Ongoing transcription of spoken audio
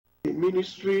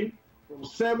ministry from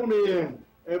 7 a.m.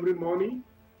 every morning.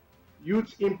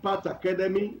 Youth Impact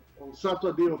Academy on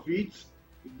Saturday of it,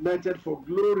 Ignited for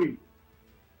Glory.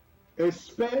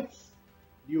 Expect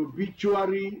the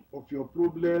obituary of your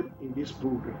problem in this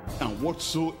program. And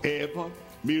whatsoever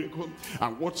miracle,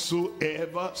 and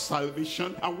whatsoever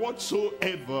salvation, and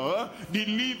whatsoever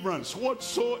deliverance,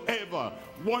 whatsoever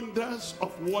wonders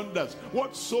of wonders,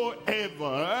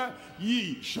 whatsoever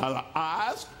ye shall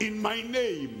ask in my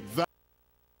name,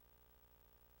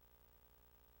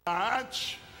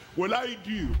 that will I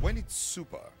do. When it's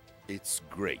super, it's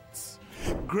great.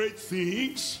 Great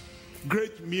things,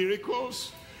 great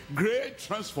miracles, great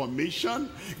transformation,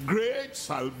 great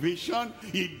salvation.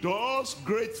 He does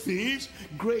great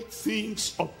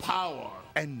things of power.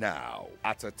 And now,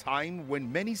 at a time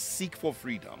when many seek for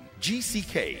freedom,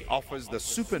 GCK offers the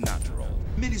supernatural.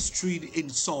 Ministering in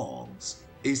songs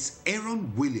is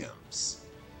Aaron Williams,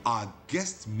 our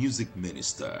guest music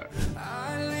minister.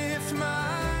 I lift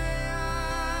my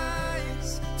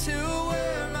eyes to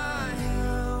where my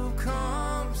help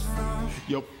comes from.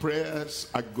 Your prayers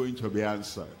are going to be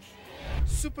answered.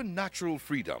 Supernatural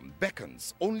freedom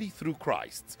beckons only through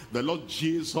Christ. The Lord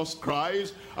Jesus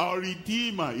Christ, our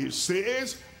Redeemer, he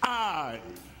says, I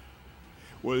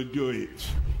will do it.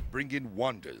 Bringing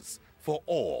wonders for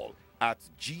all at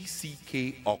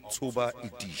GCK October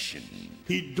edition.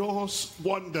 He does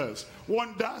wonders.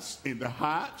 Wonders in the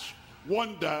heart,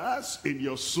 wonders in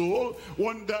your soul,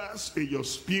 wonders in your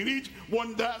spirit,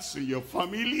 wonders in your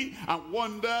family, and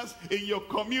wonders in your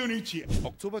community.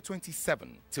 October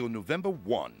 27 till November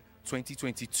 1,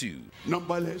 2022.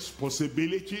 Numberless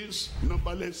possibilities,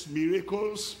 numberless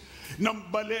miracles,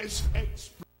 numberless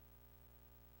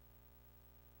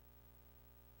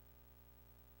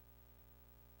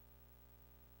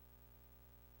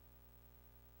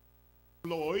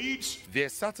their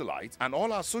satellite and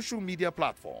all our social media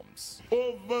platforms.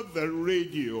 Over the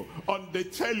radio, on the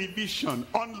television,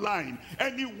 online,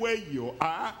 anywhere you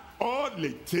are, all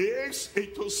it takes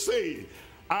is to say,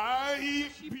 I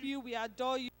worship you, we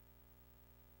adore you.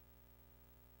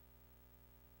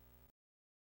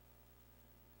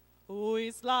 Who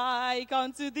is like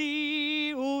unto thee?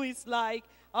 Who is like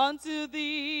unto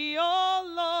thee, O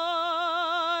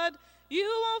Lord? You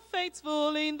are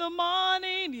faithful in the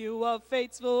morning, you are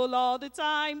faithful all the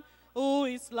time. Who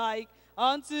is like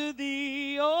unto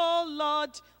thee, O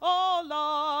Lord, O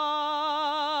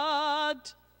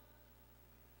Lord?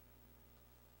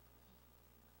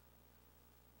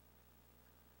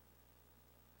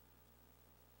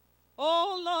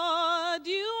 O Lord,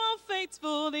 you are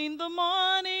faithful in the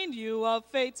morning, you are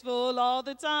faithful all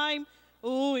the time.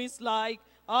 Who is like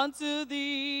unto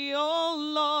thee, O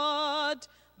Lord?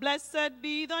 Blessed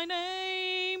be thy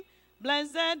name,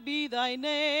 blessed be thy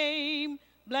name,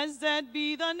 blessed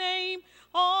be thy name,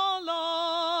 O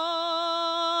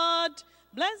Lord.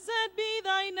 Blessed be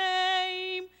thy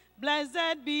name,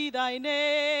 blessed be thy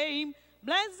name,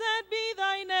 blessed be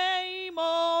thy name,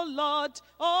 O Lord,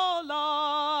 O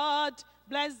Lord.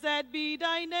 Blessed be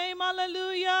thy name,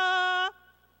 hallelujah.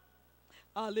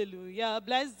 Hallelujah,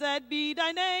 blessed be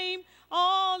thy name,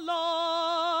 O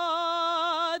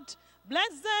Lord.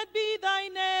 Blessed be thy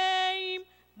name,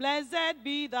 blessed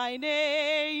be thy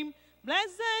name,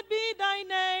 blessed be thy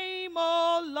name,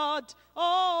 O Lord,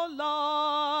 O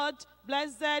Lord.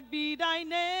 Blessed be thy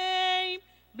name,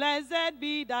 blessed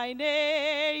be thy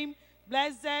name,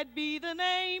 blessed be the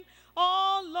name,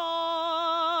 O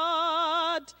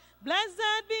Lord.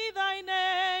 Blessed be thy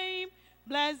name,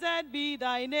 blessed be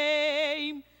thy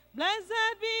name,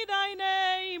 blessed be thy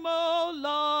name, O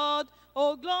Lord.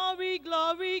 Oh, glory,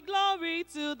 glory, glory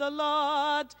to the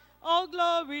Lord. Oh,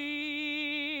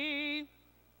 glory.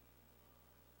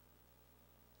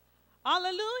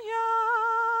 Hallelujah.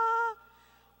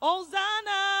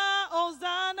 Hosanna,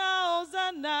 Hosanna,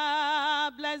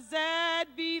 Hosanna.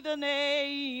 Blessed be the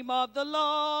name of the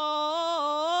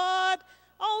Lord.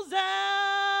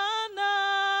 Hosanna.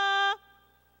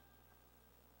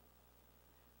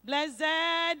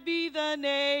 Blessed be the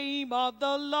name of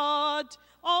the Lord.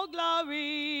 Oh, glory.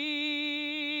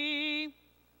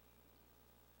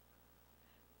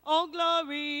 Oh,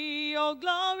 glory, oh,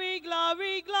 glory,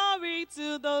 glory, glory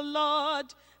to the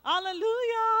Lord.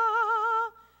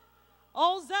 Hallelujah.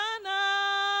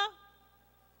 Hosanna.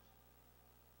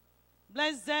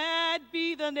 Blessed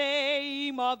be the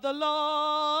name of the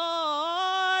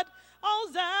Lord.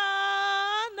 Hosanna.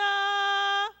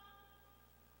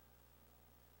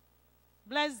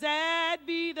 Blessed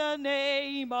be the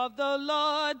name of the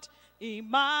Lord.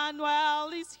 Emmanuel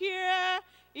is here.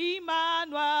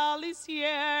 Emmanuel is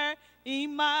here.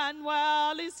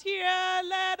 Emmanuel is here.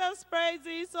 Let us praise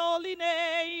his holy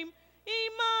name.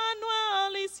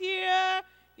 Emmanuel is here.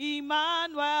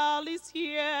 Emmanuel is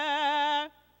here.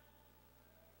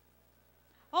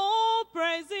 Oh,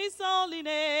 praise his holy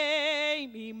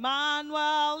name.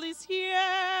 Emmanuel is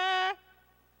here.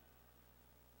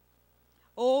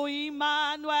 Oh,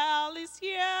 Emmanuel is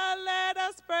here. Let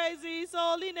us praise his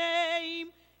holy name.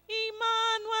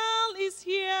 Emmanuel is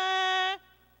here.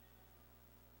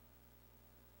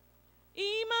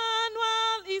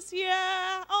 Emmanuel is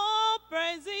here. Oh,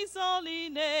 praise his holy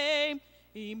name.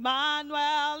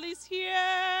 Emmanuel is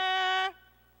here.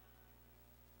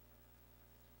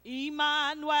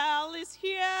 Emmanuel is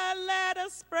here. Let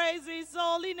us praise his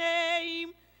holy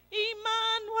name.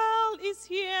 Emmanuel is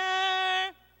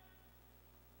here.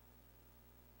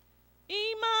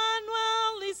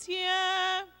 Emmanuel is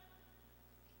here.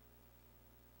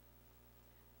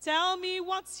 Tell me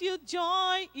what's your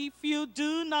joy if you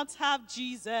do not have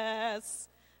Jesus.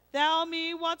 Tell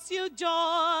me what's your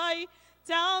joy.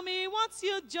 Tell me what's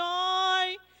your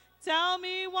joy. Tell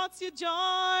me what's your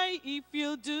joy if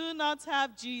you do not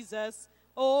have Jesus.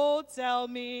 Oh, tell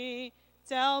me,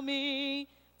 tell me,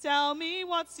 tell me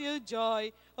what's your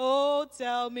joy. Oh,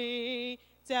 tell me,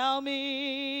 tell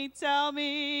me, tell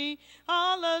me.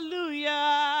 Hallelujah.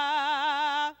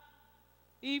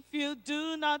 If you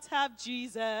do not have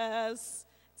Jesus,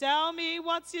 tell me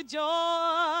what's your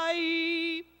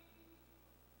joy.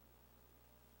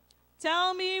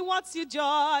 Tell me what's your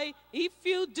joy if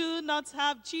you do not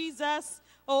have Jesus.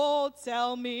 Oh,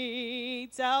 tell me,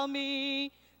 tell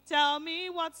me, tell me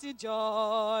what's your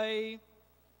joy.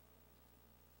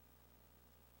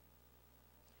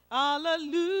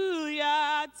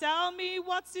 Hallelujah. Tell me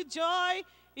what's your joy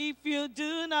if you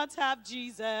do not have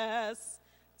Jesus.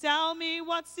 Tell me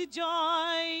what's your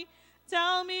joy.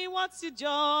 Tell me what's your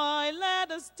joy.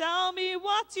 Let us tell me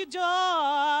what's your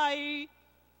joy.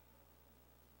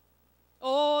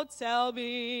 Oh, tell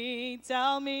me,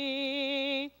 tell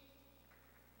me.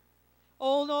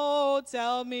 Oh, no,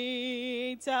 tell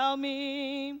me, tell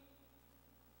me.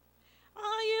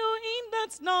 Are you in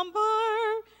that number?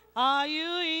 Are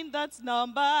you in that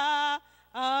number?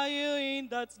 Are you in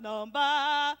that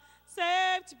number?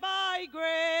 Saved by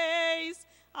grace.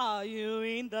 Are you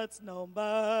in that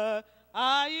number?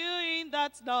 Are you in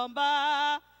that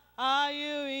number? Are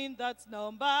you in that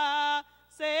number?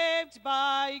 Saved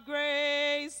by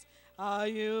grace. Are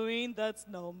you in that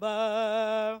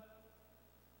number?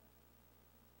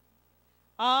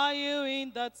 Are you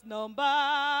in that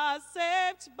number?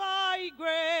 Saved by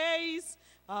grace.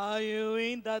 Are you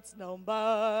in that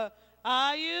number?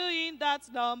 Are you in that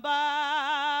number?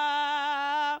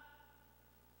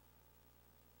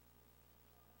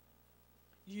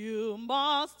 You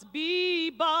must be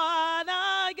born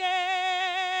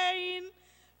again.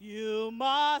 You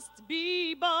must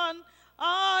be born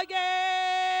again.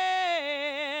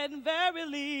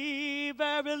 Verily,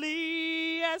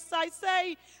 verily, yes, I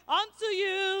say unto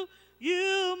you,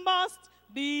 you must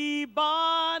be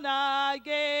born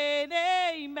again.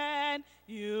 Amen.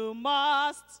 You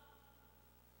must.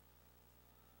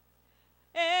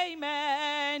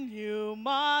 Amen. You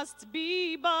must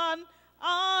be born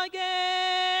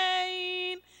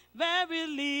again.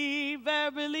 Verily,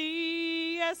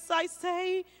 verily, yes, I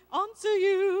say unto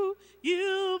you,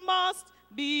 you must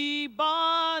be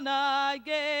born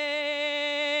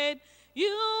again.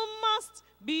 You must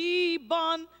be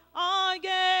born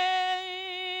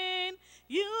again.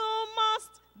 You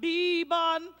must be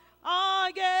born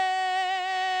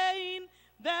again.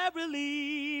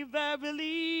 Verily,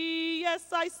 verily,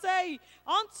 yes, I say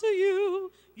unto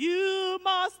you, you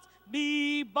must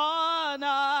be born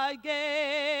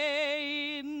again.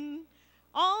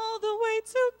 All the way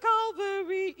to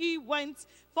Calvary he went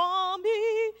for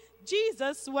me.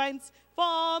 Jesus went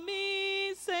for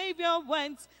me. Savior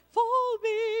went for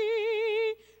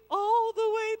me. All the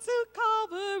way to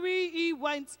Calvary he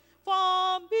went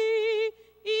for me.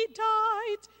 He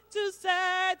died to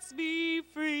set me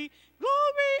free.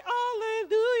 Glory,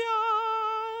 hallelujah.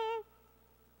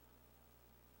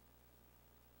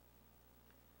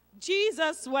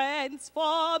 Jesus went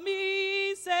for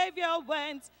me. Savior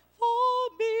went for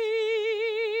me.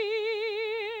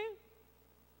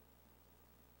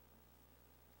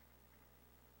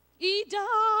 He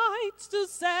died to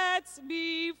set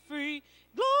me free.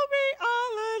 Glory,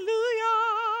 hallelujah.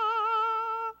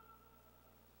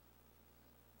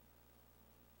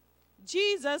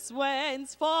 Jesus went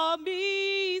for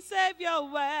me. Savior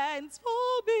went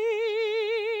for me.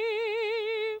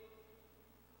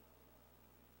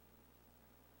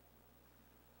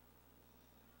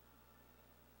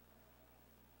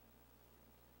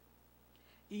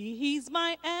 He is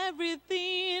my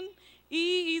everything.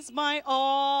 He is my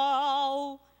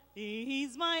all. He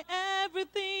is my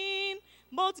everything,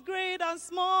 both great and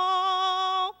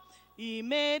small. He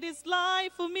made his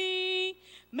life for me,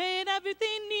 made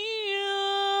everything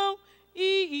new.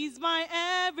 He is my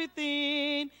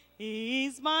everything. He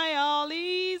is my all.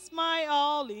 He is my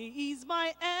all. He is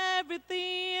my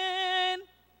everything.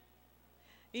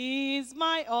 He is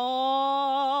my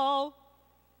all,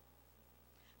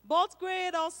 both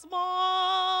great or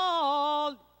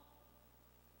small.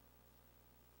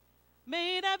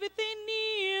 Made everything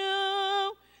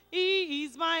new. He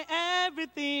is my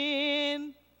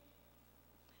everything.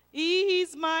 He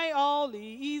is my all.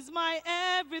 He is my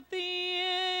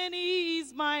everything. He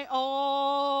is my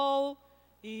all.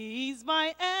 He is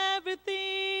my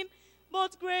everything,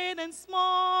 both great and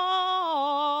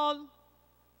small.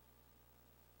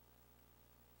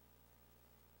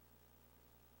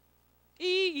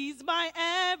 He is my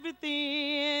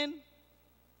everything.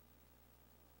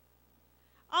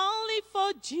 Only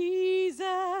for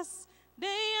Jesus,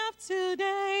 day after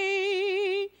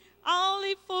day.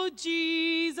 Only for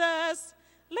Jesus,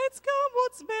 let's come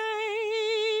what's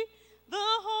may. The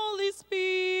Holy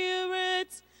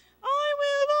Spirit, I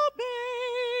will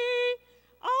obey.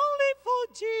 Only for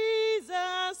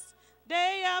Jesus,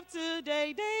 day after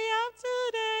day, day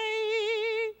after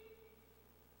day.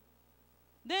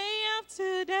 Day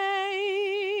after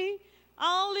day,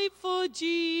 only for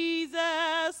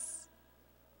Jesus.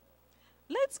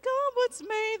 Let's come what's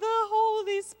may, the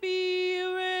Holy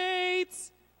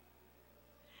Spirit.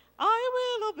 I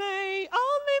will obey,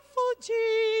 only for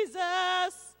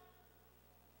Jesus.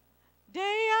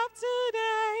 Day after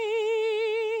day.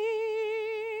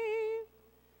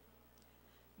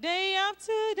 Day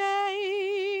after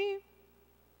day.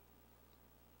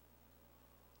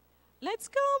 Let's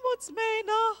come what's may,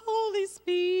 the Holy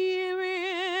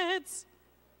Spirit.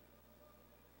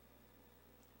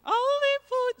 Only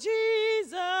for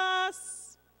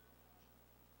Jesus.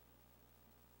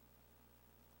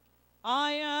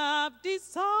 I have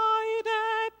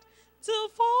decided to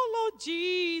follow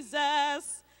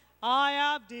Jesus. I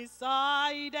have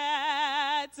decided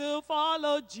to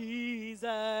follow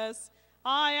Jesus.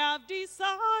 I have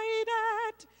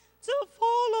decided to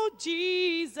follow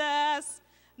Jesus.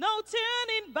 No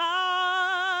turning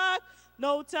back,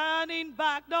 no turning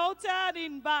back, no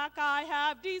turning back. I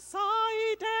have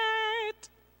decided.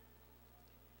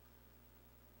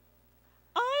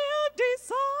 I have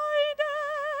decided.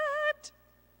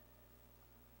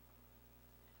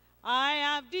 I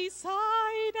have decided.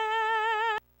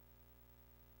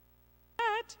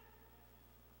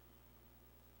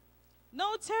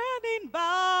 No turning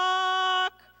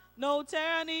back, no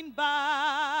turning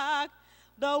back.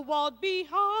 The world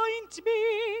behind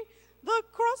me, the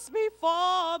cross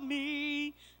before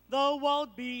me. The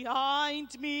world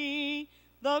behind me,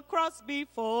 the cross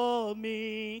before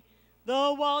me.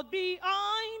 The world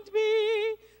behind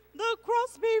me, the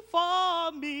cross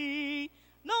before me.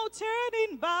 No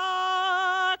turning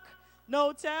back,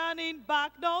 no turning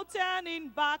back, no turning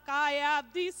back. I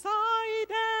have decided.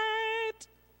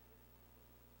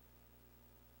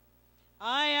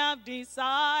 I have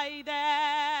decided.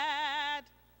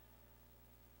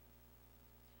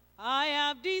 I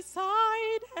have decided.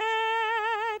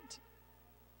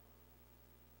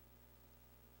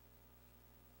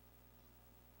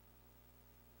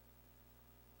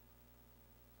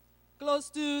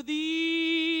 Close to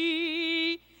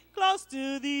thee, close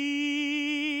to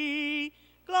thee,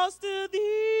 close to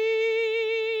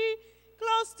thee,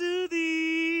 close to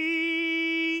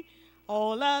thee.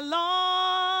 All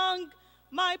along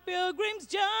my pilgrim's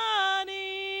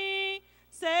journey,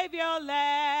 Savior,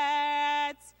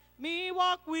 let me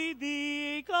walk with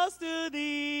thee, close to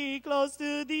thee, close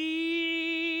to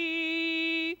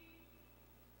thee.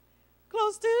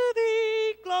 Close to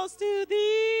thee, close to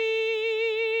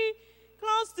thee,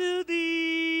 close to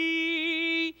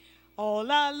thee. All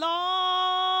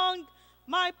along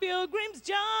my pilgrim's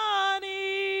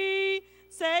journey,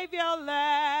 Savior,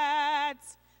 let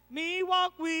me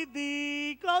walk with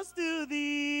thee, close to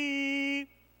thee,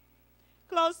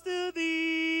 close to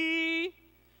thee.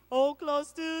 Oh,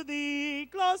 close to thee,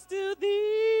 close to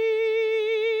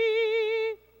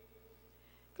thee,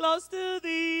 close to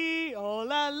thee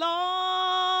all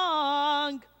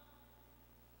along.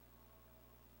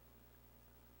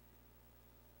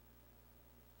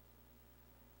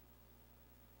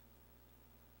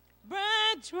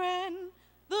 Brethren,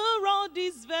 the road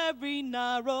is very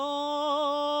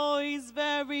narrow, is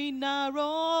very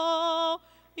narrow,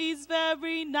 is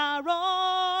very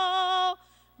narrow.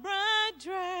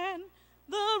 Brethren,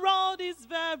 the road is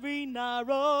very very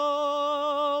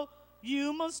narrow.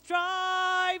 You must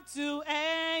strive to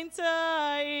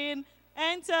enter in,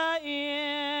 enter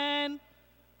in.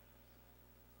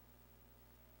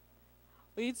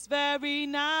 It's very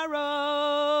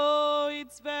narrow,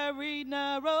 it's very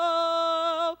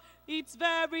narrow, it's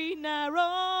very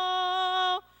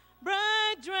narrow.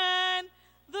 Brethren,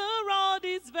 the road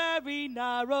is very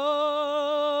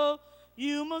narrow.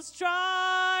 You must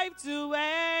strive to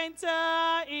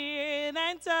enter in,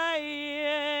 enter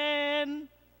in.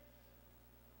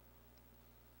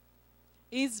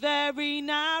 It's very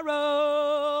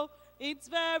narrow, it's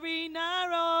very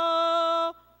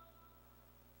narrow.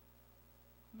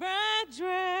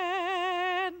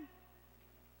 Brethren,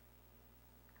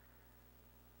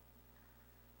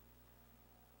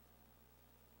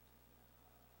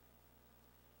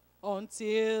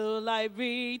 until I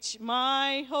reach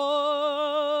my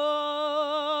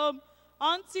home,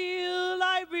 until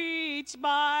I reach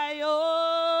my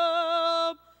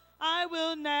home, I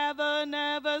will never,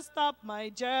 never stop my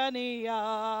journey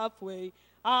halfway.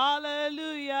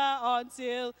 Hallelujah,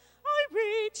 until I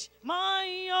reach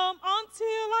my home,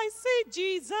 until I see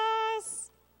Jesus.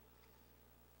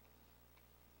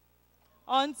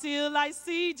 Until I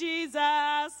see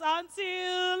Jesus,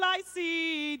 until I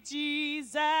see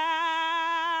Jesus,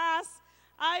 I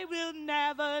will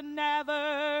never,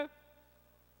 never.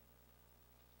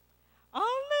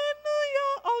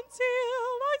 Hallelujah,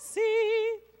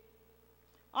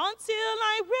 until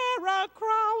I wear a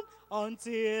crown,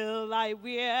 until I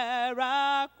wear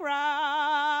a crown,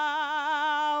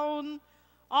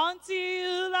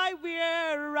 until I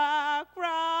wear a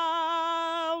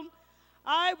crown,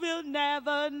 I will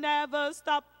never, never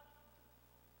stop.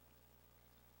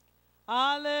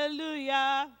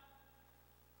 Hallelujah.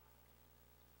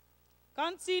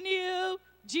 Continue.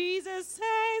 Jesus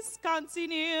says,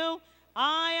 continue.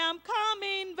 I am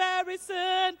coming very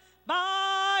soon.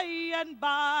 By and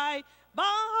by,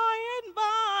 by and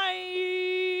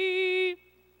by.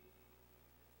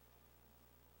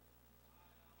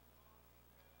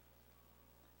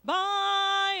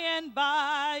 By and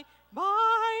by,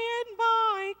 by and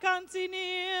by,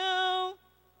 continue.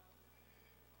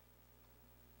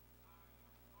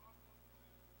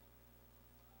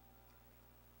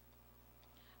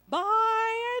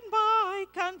 By and by,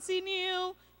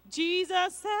 continue.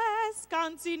 Jesus says,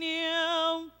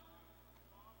 continue.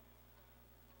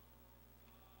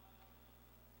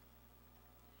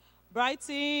 Bright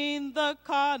in the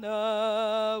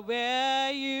corner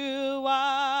where you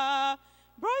are,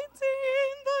 bright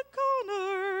in the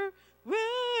corner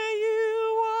where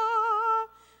you are.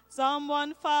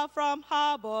 Someone far from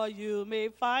harbor you may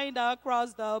find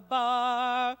across the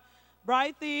bar.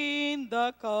 Bright in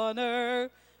the corner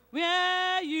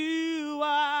where you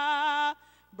are,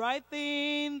 bright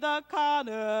in the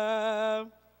corner.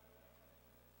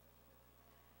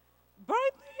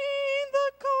 Bright in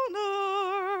the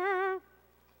corner.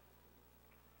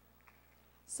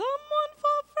 Someone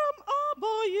far from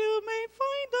harbor you may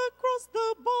find across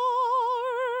the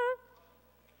bar.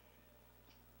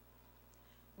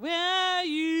 Where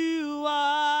you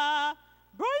are,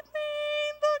 bright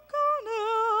in the corner.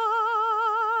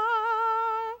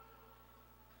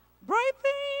 Bright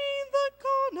in the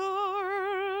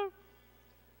corner.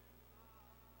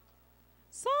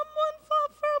 Someone far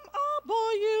from harbor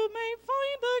you may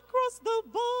find across the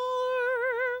bar.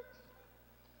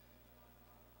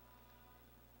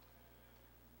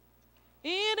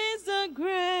 It is a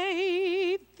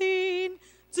great thing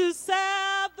to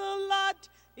serve the Lord.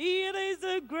 It is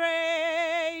a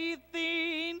great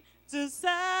thing to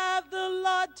serve the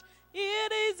Lord.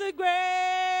 It is a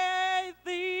great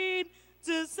thing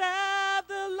to serve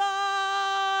the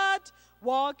Lord.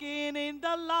 Walking in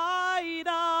the light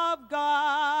of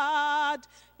God.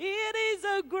 It is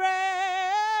a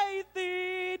great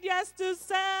thing, yes, to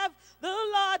serve the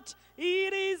Lord.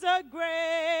 It is a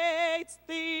great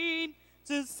thing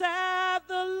to serve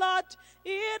the Lord.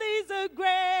 It is a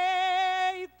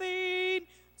great thing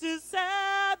to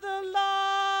serve the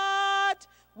Lord.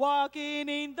 Walking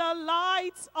in the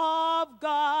light of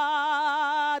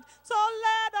God. So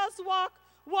let us walk,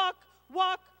 walk,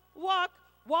 walk, walk.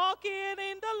 Walking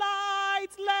in the light,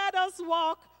 let us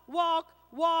walk, walk,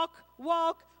 walk,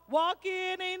 walk.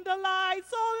 Walking in the light,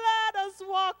 so let us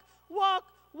walk, walk,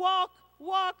 walk,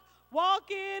 walk.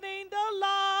 Walking in the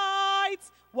light,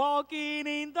 walking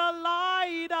in the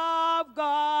light of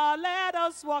God. Let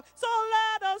us walk, so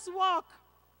let us walk.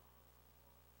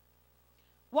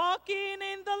 Walking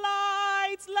in the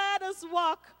light, let us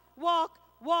walk, walk,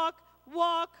 walk,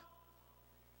 walk.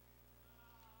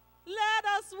 Let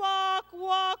us walk,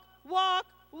 walk, walk,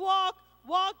 walk,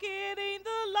 walking in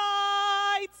the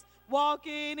light,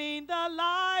 walking in the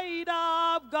light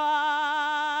of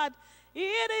God.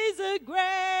 It is a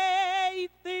great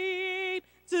thing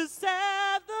to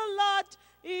serve the Lord.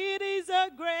 It is a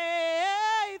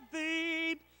great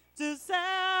thing to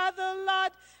serve the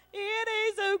Lord. It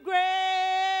is a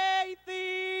great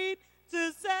thing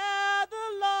to serve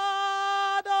the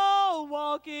Lord. Oh,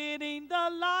 walking in the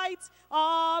light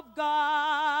of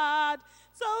God.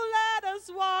 So let us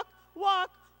walk,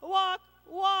 walk, walk,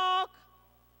 walk.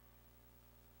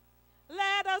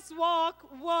 Let us walk,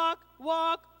 walk,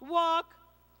 walk, walk.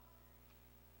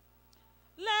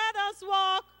 Let us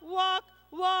walk, walk,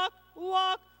 walk,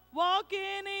 walk,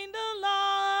 walking in the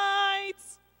light.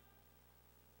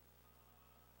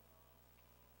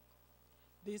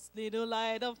 This little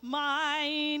light of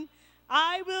mine,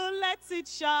 I will let it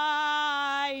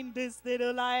shine. This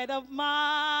little light of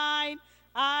mine,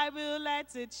 I will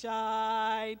let it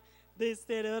shine. This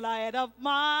little light of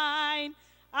mine,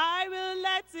 I will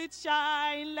let it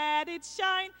shine. Let it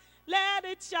shine, let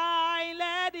it shine,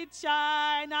 let it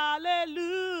shine.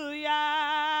 Hallelujah.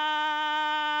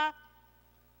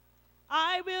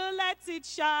 I will let it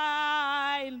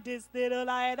shine. This little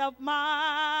light of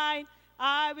mine,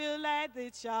 I will let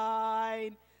it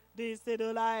shine. This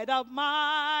little light of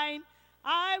mine,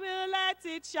 I will let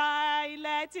it shine.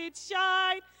 Let it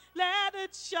shine, let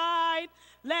it shine,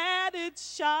 let it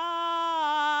shine.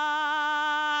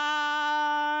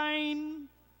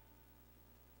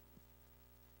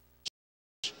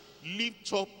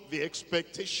 Lift up the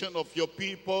expectation of your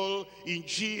people in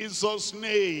Jesus'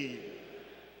 name.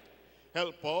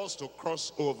 Help us to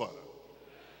cross over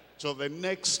to the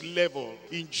next level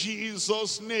in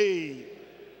Jesus' name.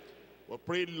 We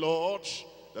pray, Lord,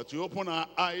 that you open our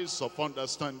eyes of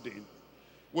understanding.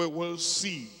 We will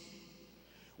see,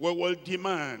 we will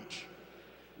demand,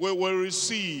 we will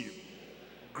receive.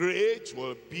 Great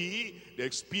will be the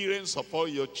experience of all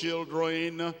your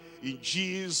children in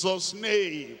Jesus'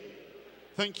 name.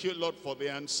 Thank you, Lord, for the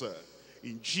answer.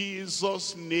 In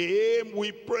Jesus' name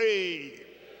we pray.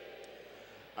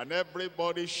 And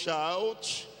everybody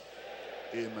shout,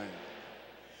 amen.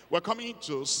 We're coming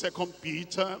to 2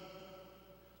 Peter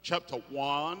chapter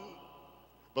 1,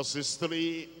 verses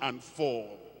 3 and 4.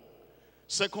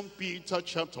 2 Peter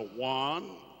chapter 1,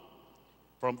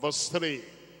 from verse 3.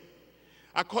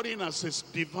 According as his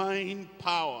divine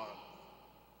power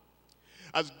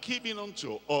has given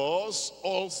unto us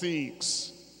all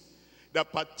things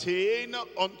that pertain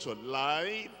unto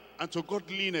life and to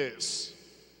godliness,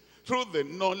 through the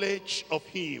knowledge of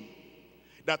him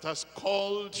that has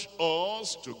called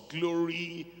us to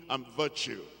glory and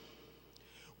virtue,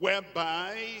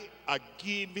 whereby are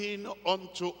given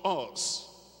unto us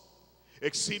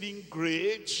exceeding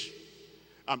great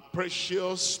and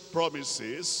precious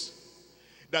promises,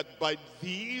 that by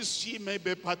these ye may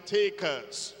be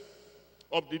partakers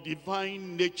of the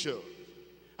divine nature,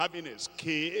 having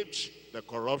escaped the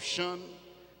corruption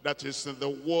that is in the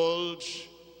world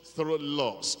through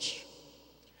lust.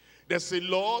 There's a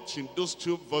lot in those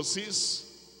two verses.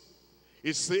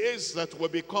 It says that we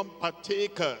become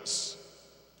partakers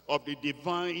of the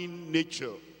divine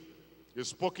nature. It's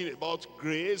spoken about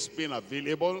grace being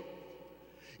available.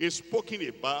 It's spoken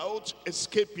about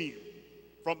escaping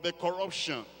from the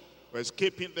corruption, or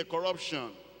escaping the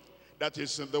corruption that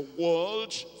is in the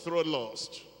world through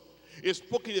lust. It's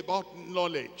spoken about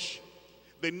knowledge,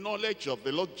 the knowledge of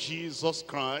the Lord Jesus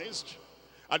Christ.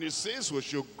 And it says we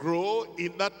should grow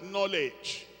in that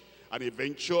knowledge. And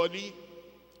eventually,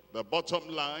 the bottom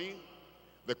line,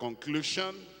 the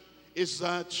conclusion, is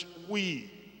that we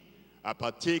are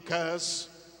partakers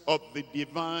of the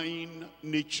divine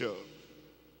nature.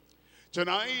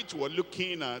 Tonight, we're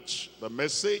looking at the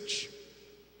message,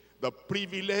 the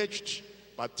privileged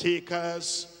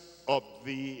partakers of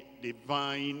the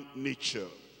divine nature.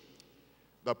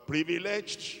 The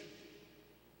privileged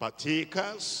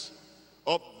partakers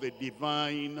of the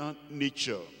divine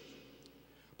nature.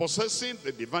 Possessing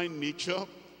the divine nature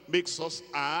makes us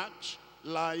act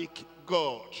like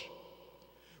God.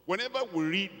 Whenever we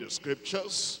read the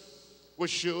scriptures, we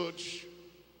should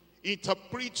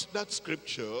interpret that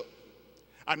scripture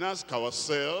and ask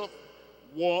ourselves,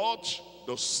 what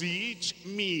does it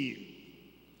mean?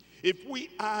 If we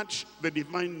add the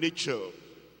divine nature,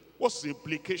 what's the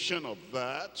implication of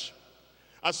that?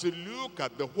 As we look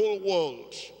at the whole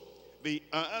world, the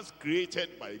earth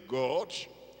created by God,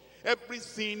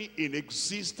 everything in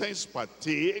existence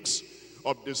partakes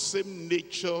of the same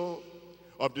nature,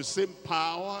 of the same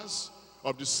powers,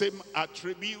 of the same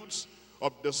attributes,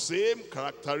 of the same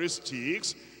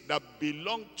characteristics that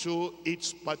belong to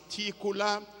its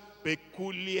particular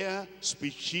peculiar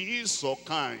species or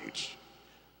kind.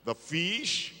 The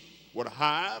fish will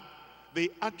have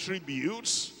the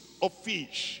attributes of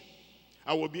fish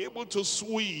and will be able to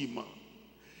swim.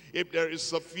 If there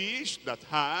is a fish that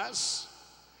has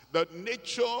the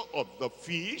nature of the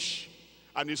fish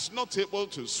and is not able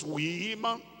to swim,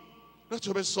 that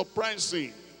will be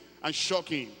surprising and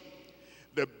shocking.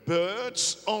 The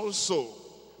birds also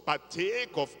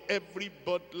partake of every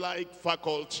bird-like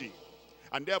faculty,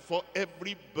 and therefore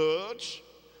every bird,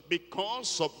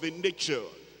 because of the nature,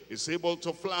 is able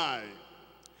to fly.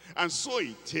 And so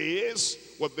it is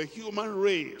with the human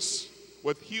race,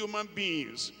 with human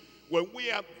beings. When we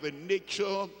have the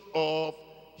nature of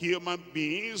human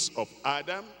beings, of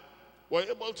Adam, we're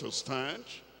able to stand,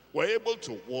 we're able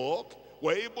to walk,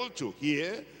 we're able to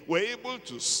hear, we're able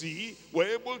to see,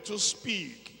 we're able to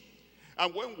speak.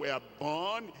 And when we are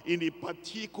born in a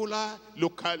particular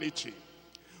locality,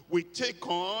 we take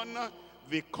on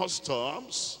the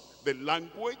customs, the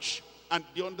language, and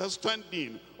the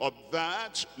understanding of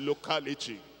that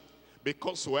locality,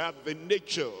 because we have the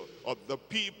nature of the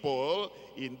people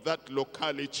in that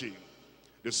locality.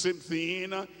 The same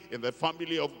thing in the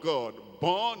family of God,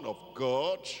 born of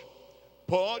God,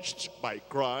 purged by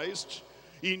Christ,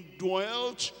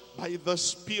 indwelt by the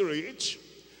Spirit.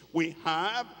 We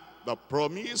have the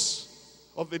promise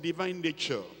of the divine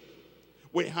nature.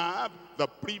 We have the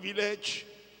privilege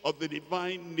of the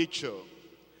divine nature.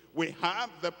 We have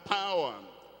the power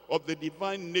of the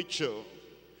divine nature.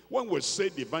 When we say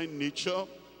divine nature,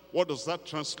 what does that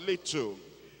translate to?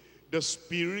 The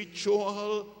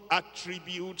spiritual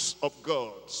attributes of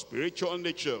God, spiritual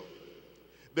nature.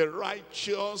 The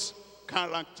righteous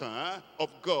character of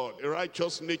God, the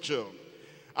righteous nature.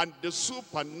 And the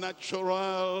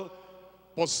supernatural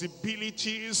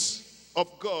possibilities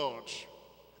of God.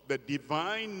 The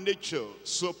divine nature,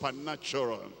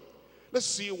 supernatural. Let's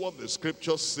see what the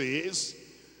scripture says.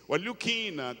 We're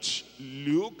looking at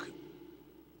Luke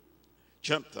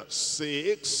chapter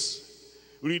 6,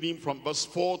 reading from verse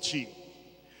 40.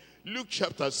 Luke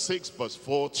chapter 6, verse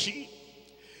 40.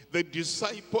 The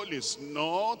disciple is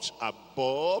not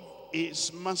above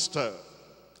his master,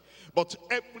 but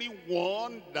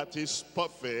everyone that is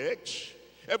perfect,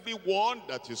 everyone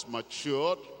that is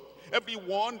matured,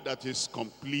 everyone that is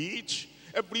complete,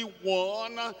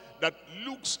 everyone that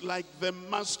looks like the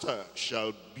master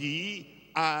shall be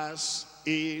as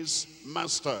his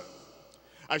master.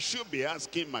 I should be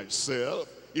asking myself,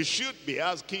 you should be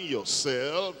asking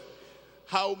yourself,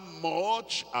 how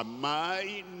much am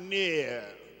I near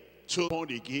to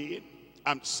born again?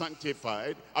 I'm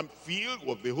sanctified, I'm filled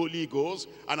with the Holy Ghost,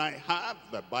 and I have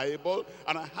the Bible,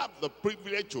 and I have the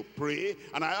privilege to pray,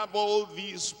 and I have all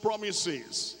these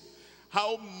promises.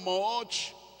 How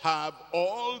much have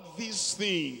all these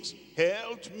things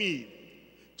helped me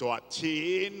to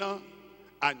attain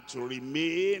and to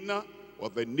remain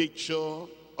with the nature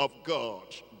of God?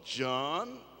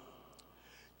 John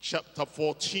chapter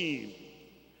 14.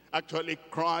 Actually,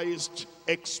 Christ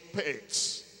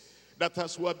expects that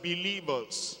as we're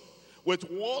believers, with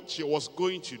what he was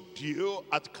going to do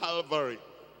at Calvary,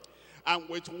 and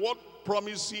with what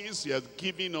promises he has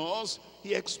given us,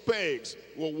 he expects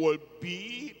we will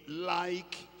be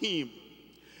like him.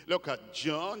 Look at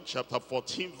John chapter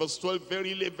 14, verse 12.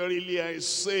 Verily, verily, I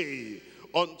say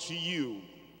unto you,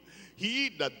 he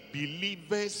that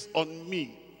believeth on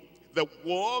me, the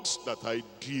works that I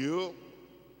do,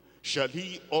 shall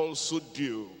he also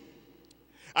do.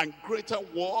 And greater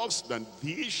works than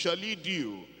these shall he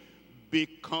do,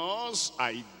 because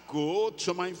I go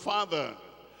to my Father.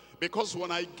 Because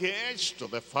when I get to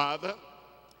the Father,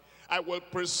 I will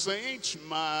present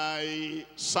my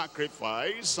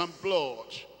sacrifice and blood,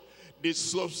 the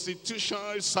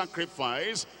substitutionary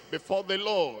sacrifice before the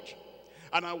Lord.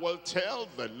 And I will tell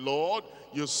the Lord,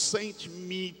 you sent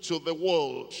me to the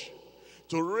world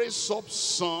to raise up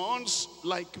sons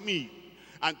like me,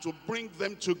 and to bring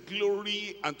them to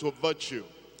glory and to virtue.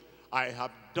 I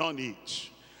have done it.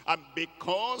 And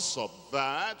because of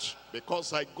that,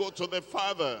 because I go to the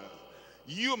Father,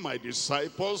 you, my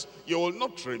disciples, you will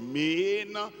not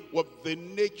remain with the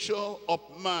nature of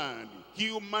man,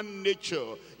 human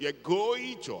nature. You're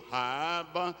going to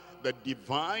have the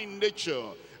divine nature,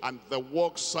 and the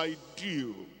works I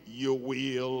do, you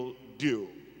will do.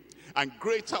 And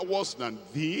greater works than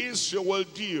these you will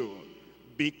do,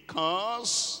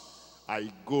 because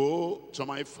I go to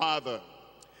my Father.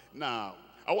 Now,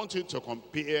 I want you to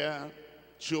compare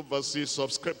two verses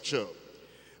of scripture.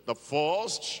 The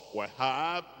first, we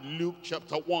have Luke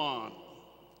chapter 1,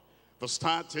 verse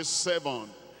 37.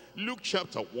 Luke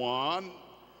chapter 1,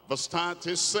 verse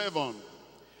 37.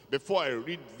 before I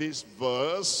read this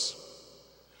verse,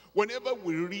 whenever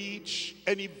we reach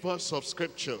any verse of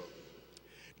scripture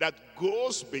that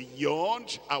goes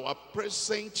beyond our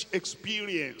present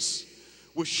experience,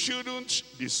 we shouldn't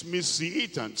dismiss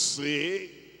it and say,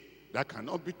 that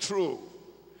cannot be true,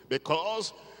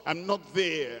 because I'm not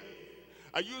there.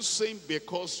 Are you saying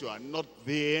because you are not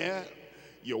there,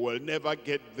 you will never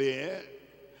get there?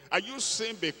 Are you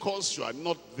saying because you are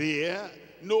not there,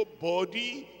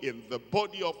 nobody in the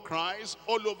body of Christ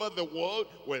all over the world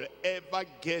will ever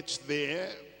get there?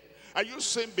 Are you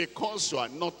saying because you are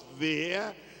not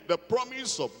there, the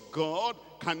promise of God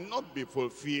cannot be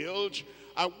fulfilled?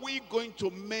 Are we going to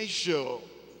measure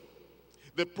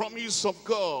the promise of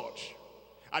God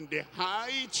and the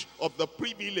height of the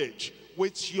privilege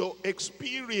with your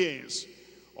experience?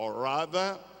 Or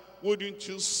rather, wouldn't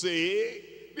you say,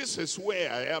 this is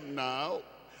where I am now,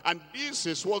 and this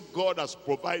is what God has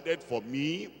provided for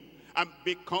me, and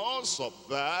because of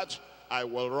that, I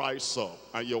will rise up,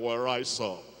 and you will rise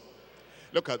up.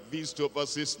 Look at these two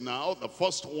verses now. The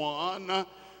first one,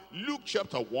 Luke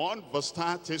chapter 1, verse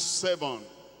 37.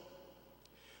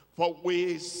 For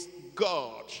with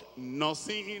God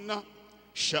nothing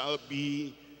shall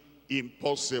be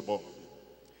impossible.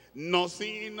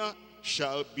 Nothing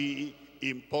shall be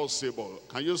impossible.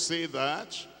 Can you say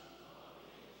that?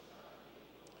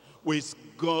 With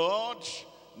God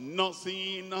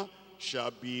nothing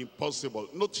shall be impossible.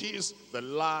 Notice the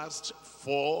last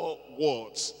four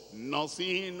words.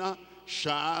 Nothing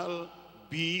shall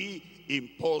be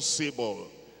impossible.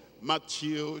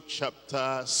 Matthew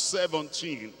chapter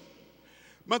 17.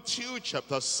 Matthew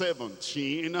chapter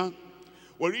 17,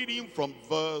 we're reading from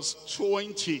verse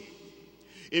 20.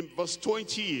 In verse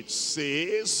 20 it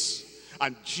says,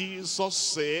 and Jesus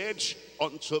said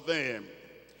unto them,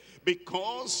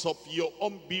 because of your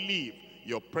unbelief,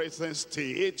 your present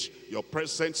state, your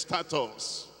present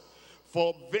status,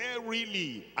 for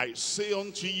verily I say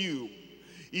unto you,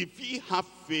 if ye have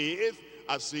faith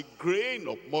as a grain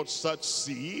of mustard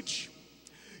seed,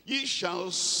 ye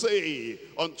shall say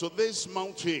unto this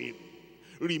mountain,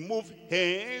 remove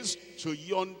hence to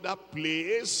yonder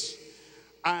place,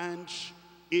 and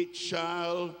it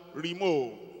shall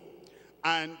remove.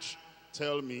 And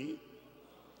tell me,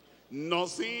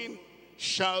 nothing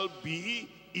shall be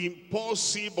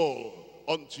impossible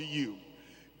unto you.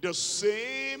 The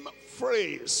same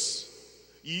phrase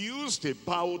used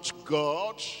about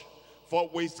God, for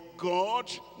with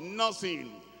God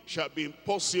nothing shall be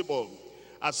impossible,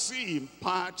 as he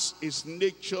imparts his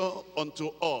nature unto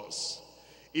us,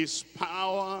 his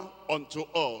power unto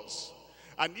us,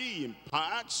 and he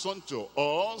imparts unto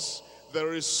us the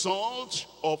result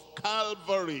of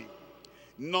Calvary.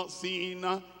 Nothing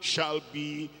shall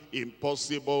be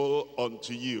impossible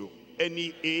unto you.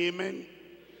 Any amen?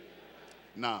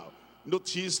 Now,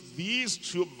 notice these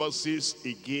two verses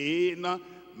again.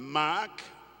 Mark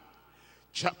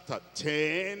chapter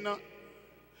 10,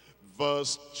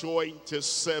 verse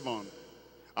 27.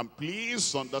 And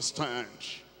please understand,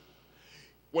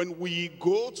 when we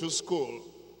go to school,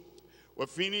 we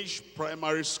finish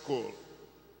primary school,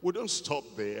 we don't stop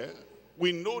there.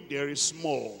 We know there is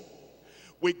more.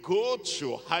 We go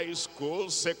to high school,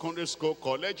 secondary school,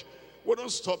 college, we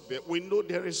don't stop there. We know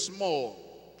there is more.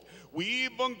 We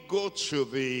even go to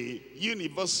the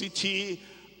university,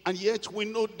 and yet we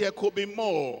know there could be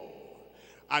more.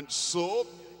 And so,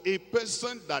 a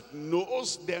person that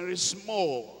knows there is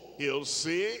more, he'll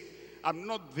say, I'm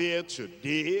not there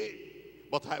today,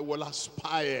 but I will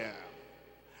aspire.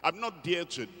 I'm not there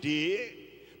today,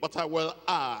 but I will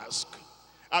ask.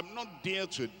 I'm not there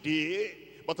today,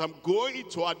 but I'm going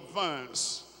to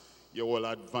advance. You will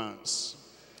advance.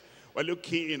 We're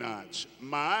looking at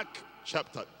Mark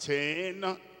chapter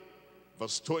 10,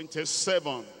 verse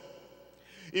 27.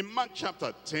 In Mark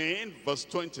chapter 10, verse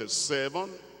 27,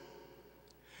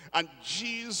 and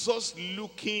Jesus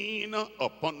looking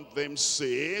upon them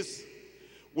says,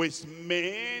 with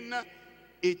men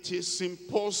it is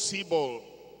impossible.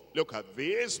 Look at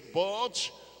this,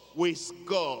 but with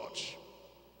God.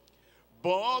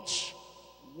 But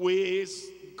with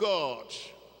God,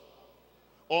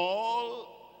 all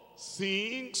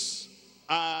things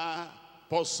are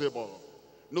possible.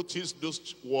 Notice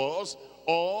those words,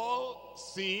 all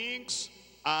things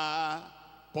are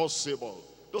possible.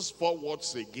 Those four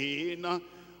words again,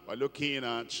 we're looking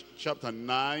at chapter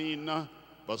 9,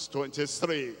 verse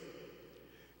 23.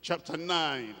 Chapter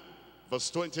 9, verse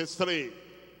 23.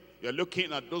 You're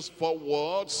looking at those four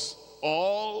words,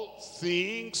 all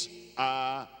things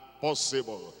are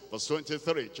possible. Verse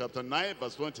 23, chapter 9,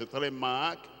 verse 23,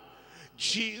 Mark.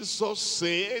 Jesus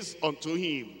says unto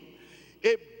him,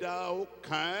 If thou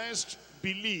canst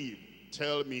believe,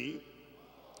 tell me,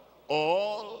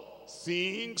 all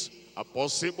things are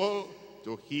possible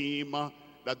to him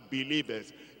that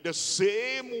believeth. The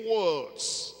same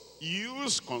words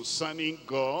used concerning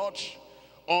God.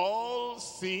 All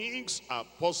things are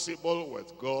possible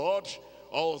with God.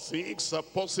 All things are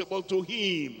possible to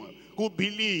him who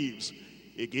believes.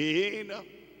 Again,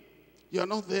 you're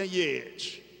not there yet.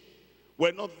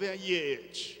 We're not there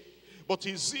yet. But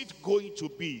is it going to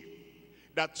be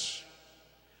that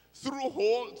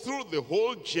through the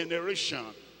whole generation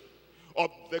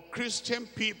of the Christian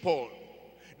people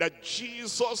that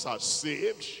Jesus has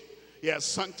saved, he has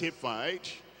sanctified,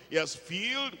 he has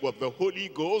filled with the Holy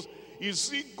Ghost,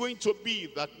 is it going to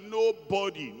be that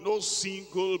nobody, no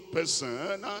single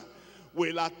person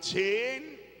will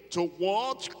attain to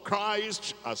what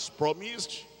Christ has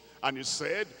promised? And he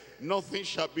said, nothing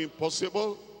shall be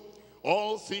impossible.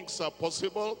 All things are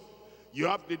possible. You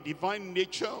have the divine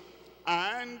nature,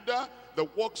 and the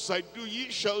works I do ye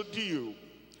shall do,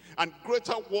 and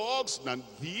greater works than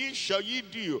these shall ye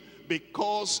do,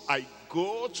 because I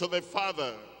go to the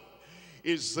Father.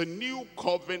 Is the new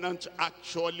covenant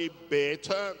actually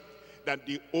better than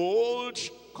the old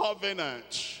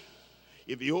covenant?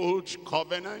 In the old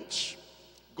covenant,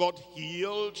 God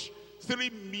healed 3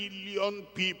 million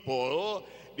people.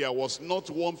 There was not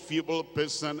one feeble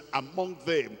person among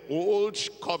them. Old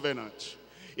covenant.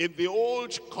 In the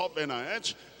old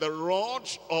covenant, the rod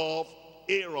of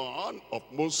Aaron, of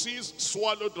Moses,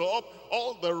 swallowed up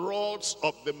all the rods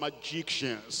of the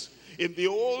magicians. In the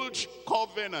old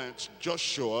covenant,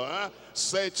 Joshua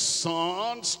said,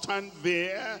 son, stand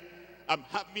there.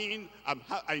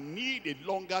 I need a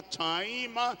longer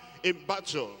time in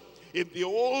battle. In the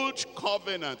old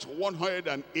covenant,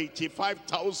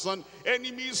 185,000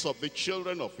 enemies of the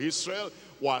children of Israel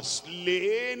were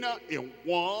slain in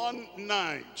one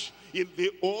night. In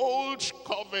the old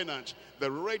covenant,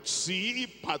 the Red Sea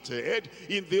parted.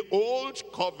 In the old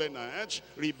covenant,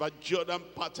 River Jordan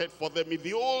parted for them. In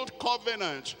the old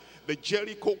covenant, the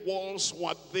Jericho walls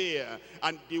were there,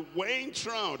 and they went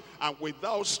round, and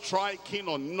without striking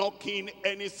or knocking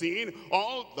anything,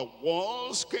 all the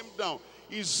walls came down.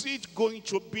 Is it going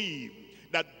to be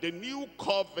that the new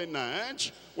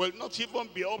covenant will not even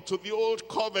be up to the old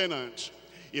covenant?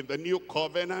 In the new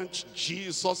covenant,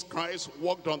 Jesus Christ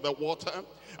walked on the water,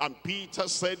 and Peter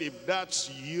said, if that's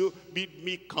you, bid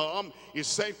me come. He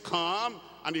said, come,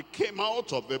 and he came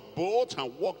out of the boat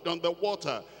and walked on the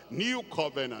water. New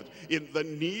covenant. In the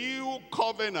new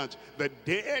covenant, the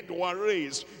dead were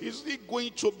raised. Is it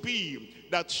going to be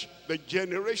that the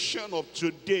generation of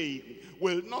today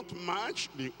will not match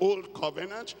the old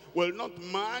covenant, will not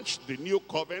match the new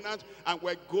covenant, and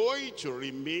we're going to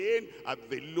remain at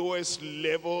the lowest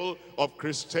level of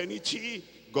Christianity?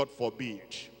 God forbid.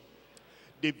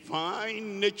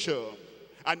 Divine nature,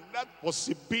 and that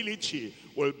possibility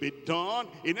will be done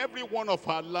in every one of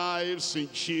our lives in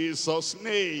Jesus'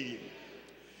 name.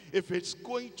 If it's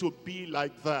going to be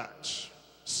like that,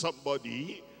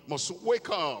 somebody must wake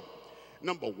up.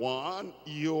 Number one,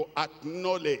 you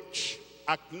acknowledge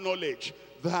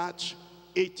that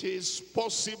it is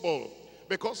possible.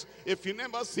 Because if you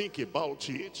never think about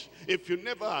it, if you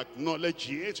never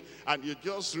acknowledge it, and you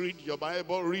just read your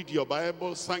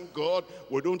Bible, thank God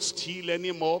we don't steal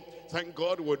anymore, thank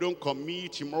God we don't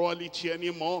commit immorality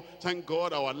anymore, thank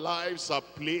God our lives are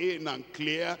plain and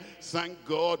clear, thank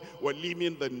God we're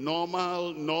living the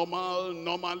normal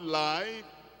life.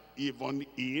 Even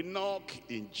Enoch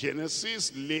in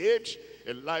Genesis lived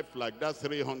a life like that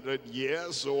 300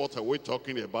 years. So what are we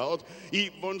talking about?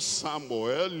 Even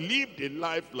Samuel lived a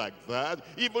life like that.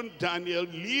 Even Daniel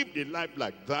lived a life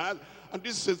like that. And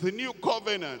this is the new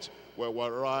covenant where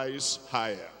we'll rise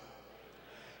higher.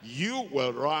 You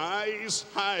will rise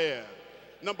higher.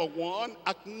 Number one,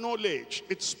 acknowledge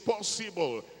it's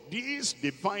possible. This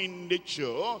divine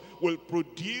nature will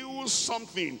produce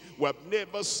something we have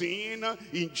never seen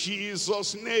in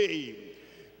Jesus' name.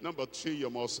 Number two, you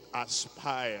must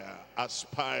aspire.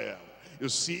 You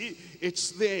see,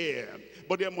 it's there.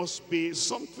 But there must be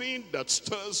something that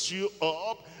stirs you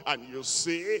up, and you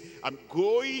say, I'm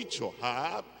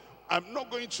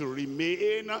not going to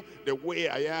remain the way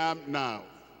I am now.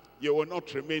 You will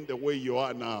not remain the way you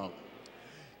are now.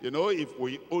 You know, if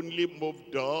we only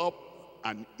moved up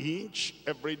an inch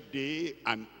every day,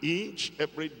 an inch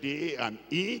every day, an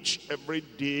inch every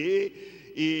day,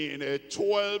 in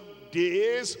 12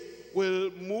 days,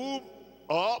 we'll move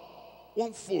up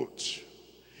 1 foot.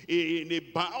 In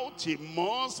about a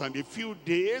month and a few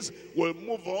days, we'll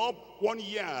move up 1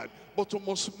 yard. But we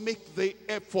must make the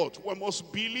effort. We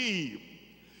must believe.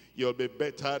 you'll be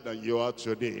better than you are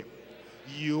today.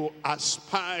 You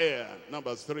aspire.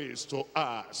 Number 3 is to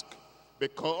ask.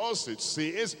 Because it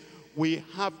says, we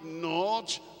have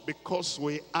not because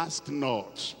we ask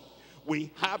not.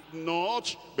 We have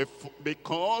not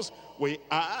because we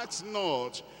ask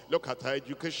not. Look at our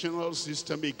educational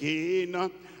system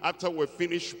again. After we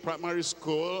finish primary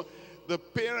school, the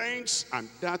parents and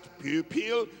that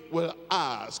pupil will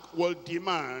ask, will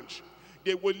demand.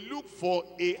 They will look for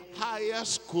a higher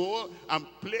school and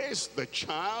place the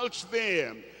child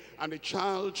there. And the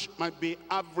child might be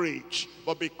average,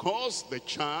 but because the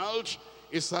child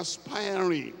is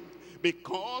aspiring,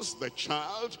 because the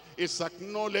child is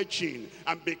acknowledging,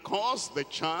 and because the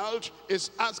child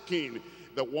is asking,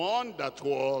 the one that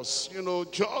was,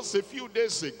 just a few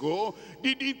days ago,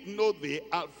 didn't know the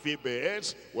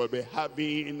alphabet, will be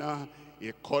having a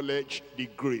college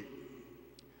degree.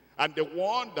 And the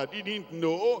one that didn't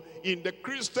know in the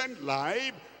Christian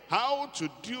life how to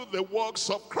do the works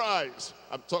of Christ,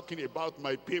 I'm talking about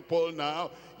my people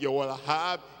now, you will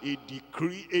have a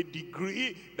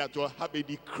degree that will have a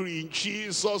decree in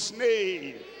Jesus'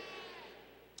 name.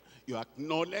 You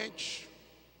acknowledge,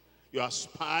 you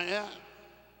aspire,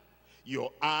 you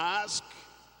ask,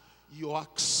 you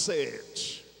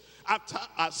accept. After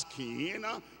asking,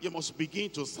 you must begin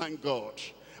to thank God.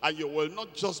 And you will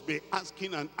not just be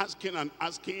asking and asking and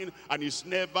asking, and it's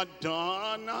never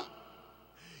done.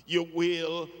 You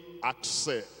will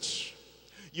accept.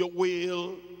 You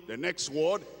will, the next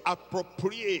word,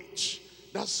 appropriate.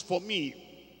 That's for me.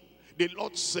 The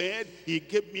Lord said he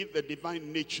gave me the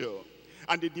divine nature.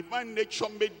 And the divine nature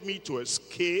made me to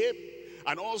escape,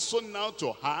 and also now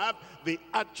to have the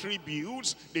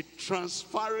attributes, the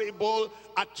transferable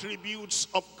attributes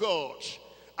of God.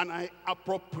 And I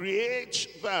appropriate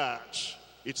that.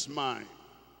 It's mine.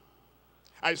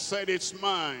 I said it's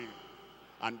mine.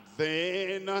 And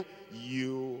then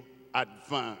you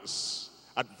advance.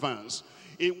 Advance.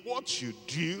 In what you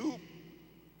do,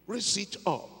 raise it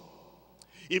up.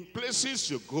 In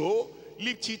places you go,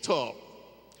 lift it up.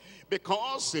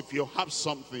 Because if you have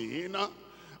something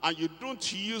and you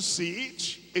don't use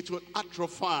it, it will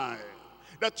atrophy.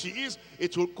 That is,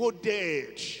 it will go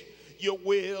dead. You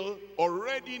will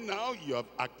already now, you have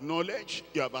acknowledged,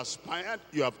 you have aspired,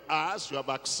 you have asked, you have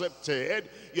accepted,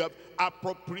 you have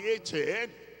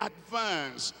appropriated,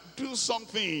 advance, do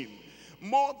something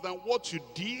more than what you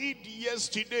did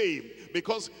yesterday.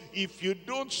 Because if you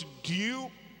don't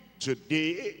do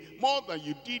today more than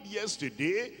you did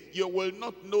yesterday, you will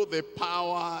not know the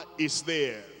power is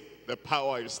there. The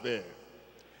power is there.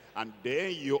 And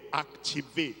then you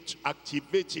activate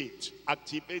it.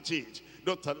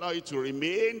 Don't allow it to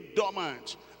remain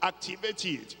dormant. Activate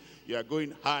it. You are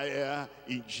going higher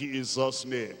in Jesus'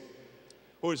 name.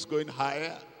 Who is going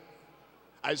higher?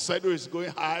 I said, who is going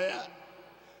higher?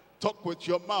 Talk with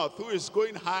your mouth. Who is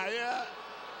going higher?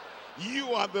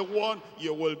 You are the one.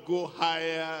 You will go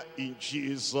higher in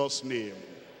Jesus' name.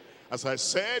 As I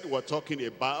said, we're talking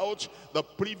about the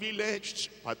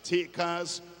privileged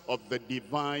partakers of the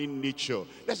divine nature.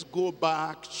 Let's go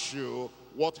back to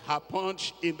what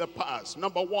happened in the past.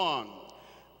 Number 1,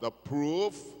 the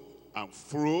proof and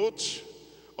fruit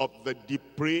of the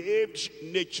depraved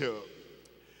nature.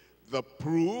 The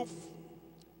proof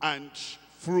and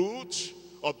fruit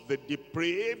of the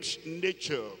depraved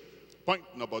nature. Point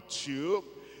number 2,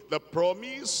 the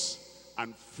promise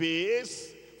and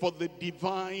faith for the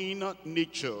divine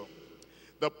nature.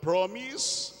 The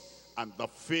promise and the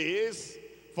faith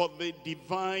for the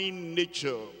divine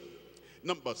nature.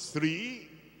 Number 3,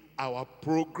 our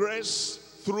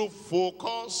progress through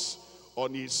focus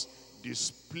on his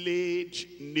displayed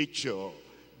nature,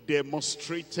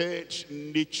 demonstrated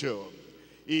nature,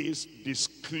 his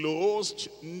disclosed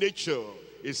nature,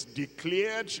 his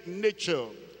declared nature.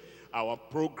 Our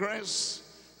progress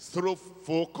through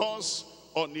focus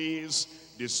on his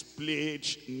displayed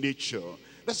nature.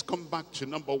 Let's come back to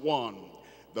number 1,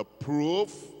 the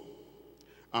proof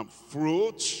and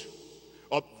fruit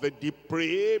of the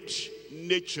depraved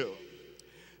nature.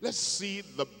 Let's see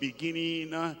the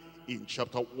beginning in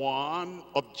chapter 1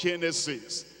 of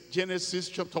Genesis. Genesis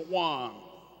chapter 1,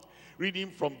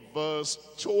 reading from verse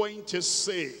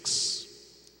 26.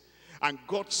 And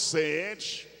God said,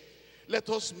 let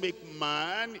us make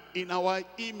man in our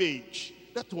image.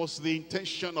 That was the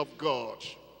intention of God.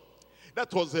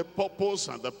 That was the purpose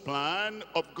and the plan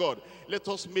of God. Let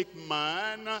us make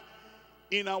man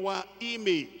in our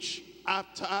image,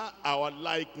 after our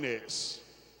likeness,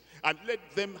 and let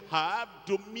them have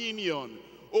dominion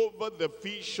over the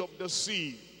fish of the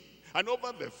sea, and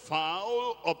over the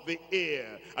fowl of the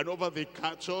air, and over the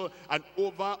cattle, and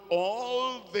over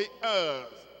all the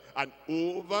earth, and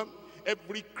over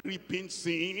every creeping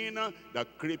thing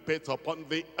that creepeth upon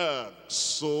the earth.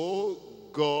 So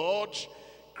God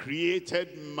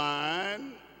created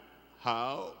man,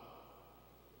 how?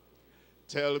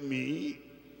 Tell me.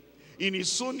 In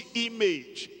his own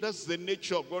image. That's the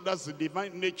nature of God. That's the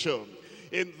divine nature.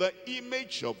 In the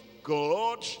image of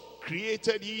God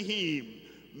created he him,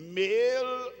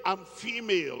 male and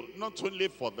female. Not only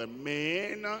for the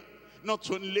men, not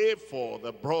only for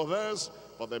the brothers,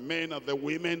 for the men and the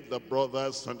women, the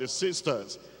brothers and the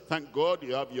sisters. Thank God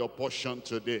you have your portion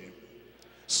today.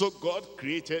 So God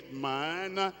created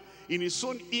man in his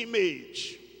own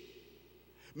image.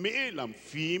 Male and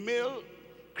female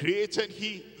created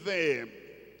he them.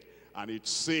 And it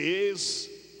says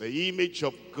the image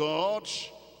of God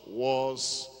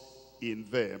was in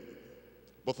them.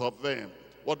 Both of them.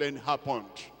 What then happened?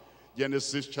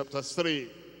 Genesis chapter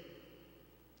 3,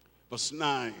 verse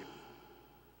 9.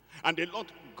 And the Lord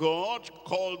God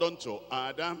called unto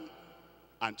Adam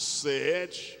and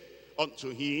said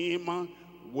unto him,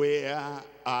 where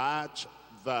art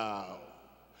thou?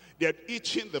 They had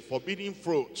eaten the forbidden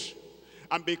fruit.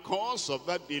 And because of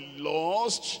that, they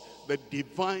lost the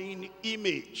divine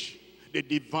image, the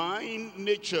divine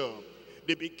nature.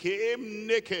 They became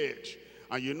naked.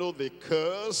 And you know the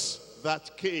curse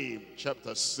that came.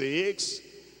 Chapter 6,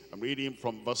 I'm reading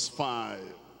from verse 5.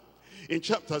 In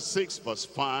chapter 6, verse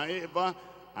 5,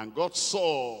 and God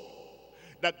saw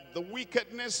that the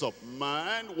wickedness of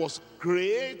man was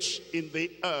great in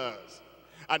the earth,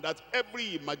 and that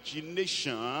every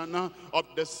imagination of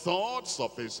the thoughts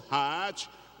of his heart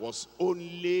was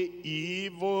only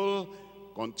evil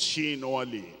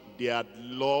continually. They had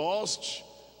lost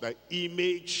the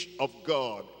image of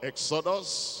God.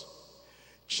 Exodus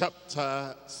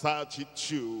chapter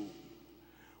 32.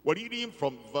 We're reading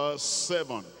from verse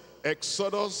 7.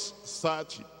 Exodus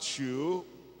 32,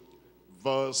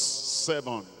 verse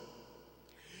 7.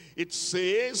 It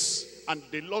says, and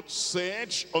the Lord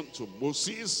said unto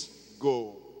Moses,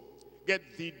 go, get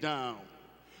thee down,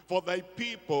 for thy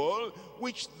people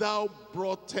which thou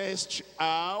broughtest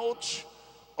out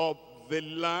of the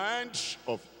land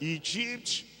of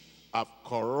Egypt have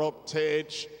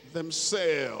corrupted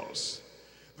themselves.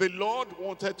 The Lord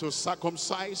wanted to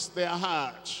circumcise their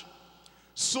heart,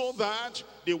 so that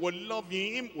they will love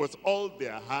him with all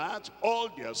their heart, all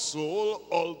their soul,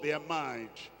 all their mind.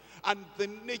 And the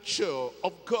nature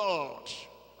of God,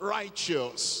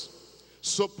 righteous,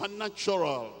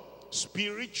 supernatural,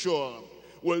 spiritual,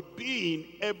 will be in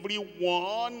every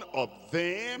one of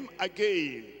them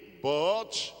again.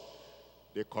 But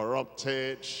they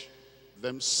corrupted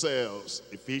themselves.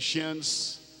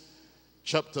 Ephesians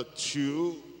chapter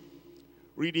 2,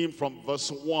 reading from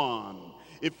verse 1.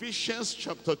 Ephesians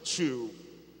chapter 2,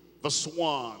 verse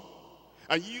 1.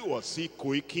 And you are he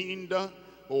quickened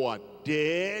who are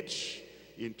dead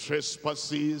in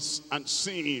trespasses and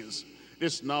sins.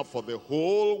 This now for the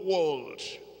whole world,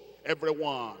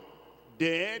 everyone,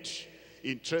 dead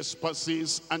in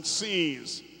trespasses and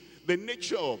sins. The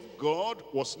nature of God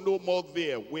was no more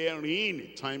there, wherein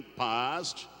in time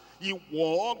past he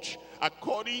walked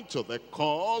according to the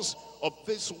course of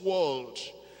this world,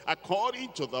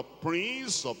 according to the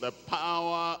prince of the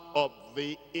power of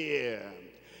the air,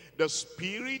 the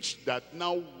spirit that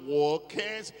now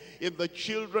walketh in the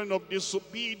children of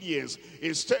disobedience.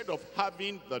 Instead of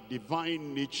having the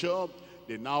divine nature,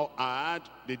 they now add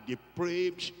the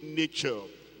depraved nature,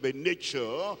 the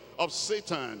nature of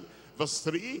Satan. Verse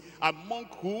 3, among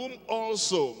whom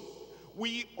also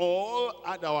we all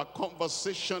had our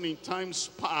conversation in times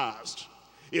past,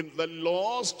 in the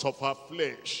lust of our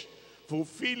flesh,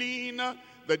 fulfilling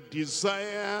the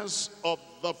desires of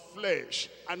the flesh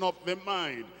and of the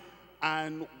mind,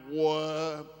 and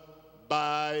were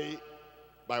by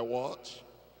what?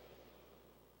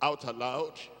 Out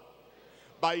aloud.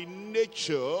 By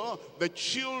nature, the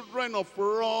children of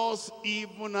wrath,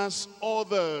 even as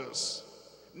others.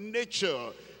 Nature,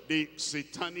 the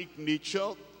satanic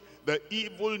nature, the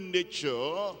evil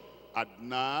nature had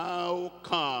now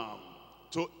come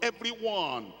to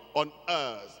everyone on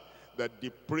earth. The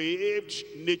depraved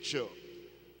nature,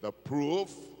 the proof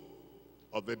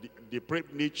of the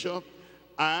depraved nature,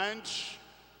 and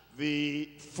the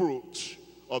fruit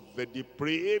of the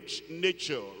depraved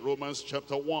nature. Romans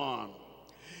chapter 1.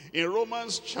 In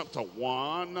Romans chapter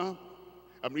 1,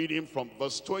 I'm reading from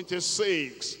verse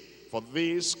 26. For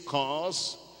this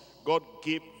cause God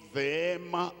gave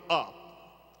them up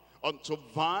unto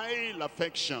vile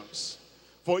affections.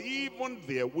 For even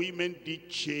their women did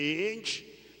change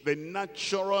the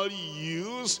natural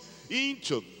use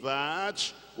into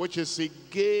that which is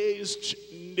against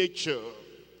nature.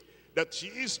 That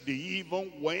is, they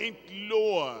even went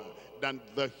lower than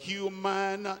the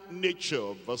human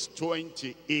nature. Verse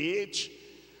 28,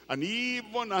 and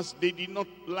even as they did not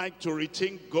like to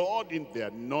retain God in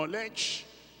their knowledge,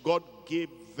 God gave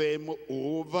them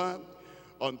over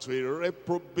unto a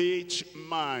reprobate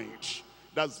mind.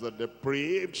 That's the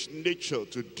depraved nature,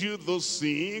 to do those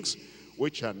things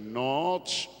which are not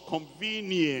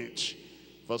convenient.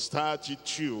 Verse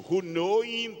 32, who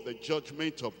knowing the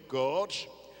judgment of God,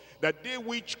 that they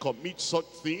which commit such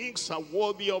things are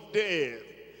worthy of death,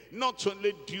 not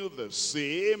only do the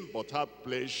same, but have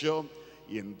pleasure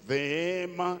in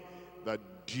them that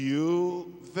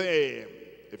do them.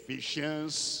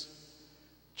 Ephesians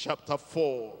chapter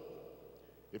 4.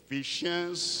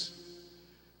 Ephesians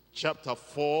chapter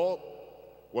 4,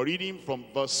 we're reading from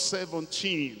verse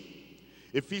 17.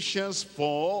 Ephesians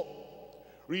 4,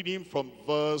 reading from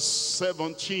verse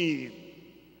 17.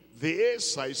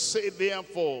 This I say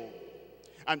therefore,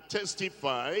 and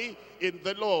testify in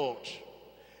the Lord,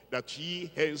 that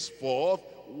ye henceforth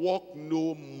walk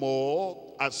no more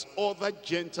as other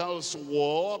Gentiles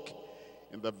walk,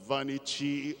 in the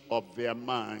vanity of their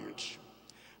mind,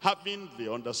 having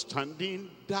the understanding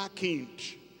darkened,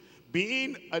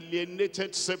 being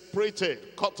alienated,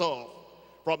 separated, cut off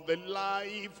from the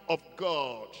life of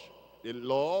God. They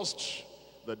lost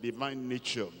the divine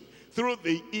nature through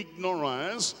the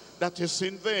ignorance that is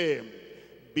in them,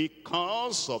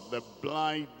 because of the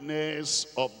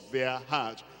blindness of their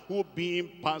heart, who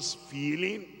being past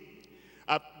feeling,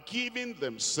 have given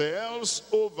themselves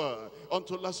over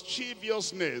unto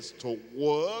lasciviousness, to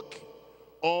work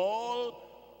all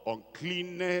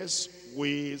uncleanness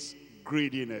with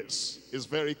greediness. It's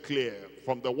very clear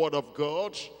from the word of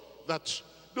God that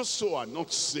those who are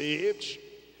not saved,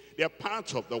 they are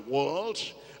part of the world,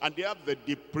 and they have the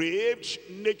depraved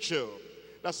nature.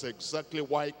 That's exactly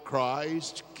why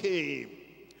Christ came.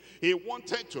 He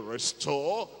wanted to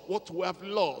restore what we have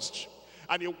lost,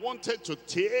 and he wanted to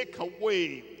take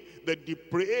away the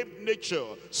depraved nature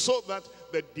so that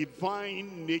the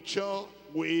divine nature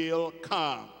will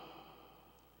come.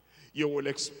 You will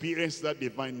experience that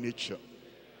divine nature.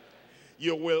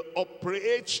 You will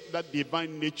operate that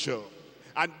divine nature.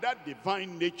 And that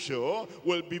divine nature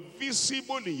will be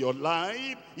visible in your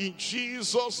life in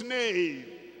Jesus' name.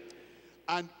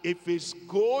 And if it's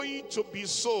going to be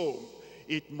so,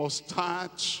 it must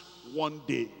start one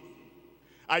day.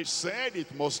 I said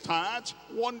it must start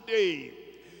one day.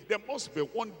 There must be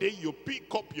one day you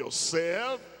pick up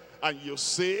yourself and you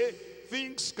say,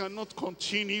 things cannot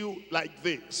continue like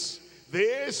this.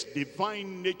 This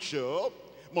divine nature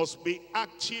must be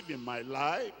active in my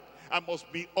life. I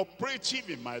must be operative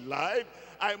in my life.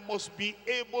 I must be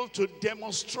able to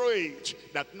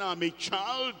demonstrate that now I'm a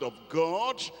child of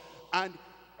God, and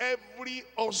every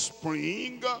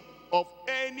offspring of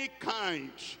any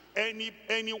kind,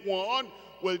 anyone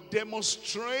will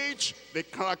demonstrate the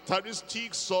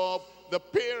characteristics of the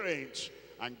parent.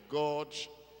 And God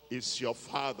is your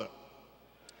Father,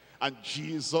 and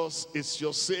Jesus is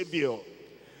your Savior,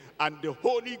 and the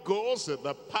Holy Ghost is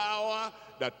the power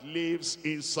that lives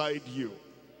inside you.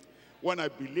 When I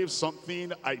believe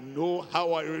something, I know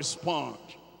how I respond.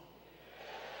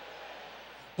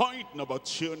 Point number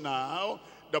 2 now,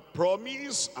 the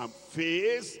promise and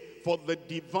faith for the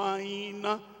divine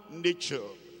nature.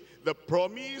 The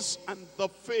promise and the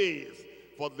faith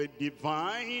for the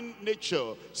divine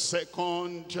nature.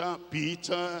 2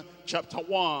 Peter chapter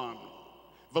 1,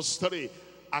 verse 3.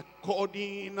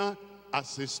 According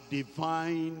as his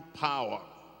divine power.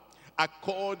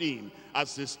 According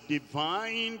as his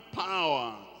divine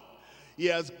power, he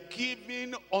has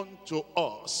given unto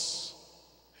us.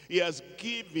 He has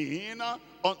given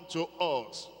unto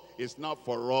us. It's now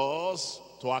for us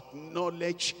to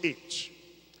acknowledge it.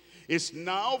 It's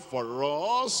now for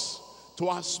us to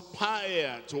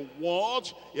aspire to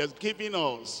what he has given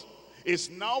us. It's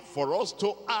now for us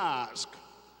to ask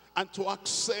and to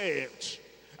accept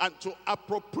and to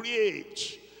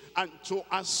appropriate and to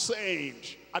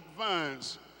ascend,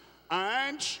 advance,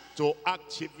 and to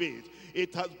activate.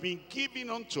 It has been given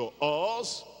unto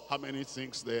us, how many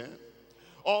things there?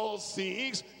 All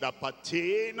things that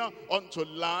pertain unto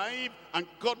life and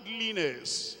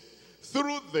godliness,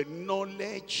 through the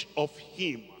knowledge of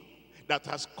him that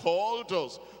has called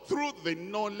us, through the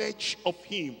knowledge of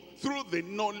him, through the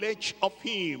knowledge of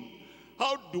him.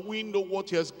 How do we know what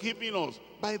he has given us?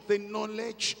 By the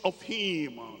knowledge of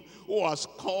him who has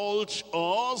called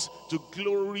us to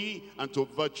glory and to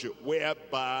virtue,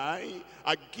 whereby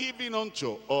are given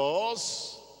unto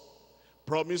us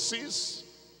promises,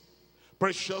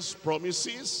 precious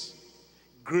promises,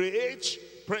 great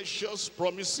precious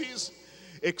promises,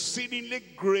 exceedingly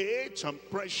great and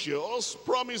precious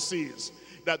promises,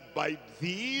 that by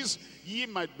these ye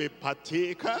might be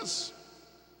partakers,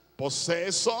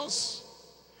 possessors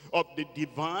of the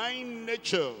divine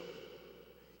nature.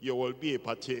 You will be a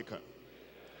partaker.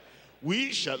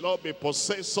 We shall all be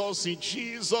possessors in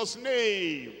Jesus'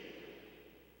 name.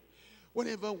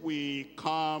 Whenever we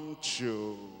come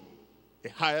to a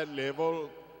higher level,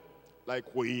 like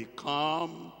we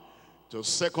come to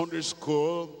secondary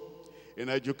school in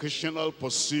educational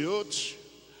pursuit,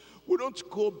 we don't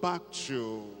go back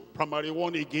to primary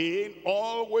one again,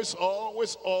 always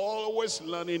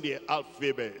learning the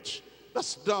alphabet.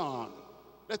 That's done.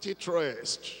 Let it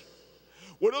rest.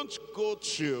 We don't go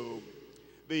to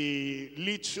the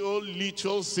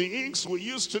little things we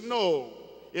used to know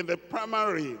in the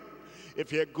primary.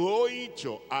 If you're going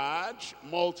to add,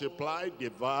 multiply,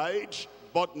 divide,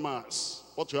 but mass,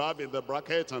 what you have in the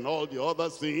bracket and all the other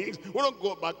things, we don't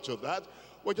go back to that.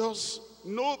 We just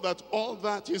know that all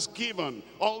that is given,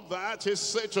 all that is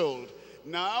settled.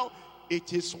 Now,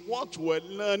 it is what we're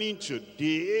learning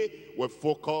today we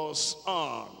focus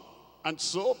on. And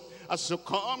so, as you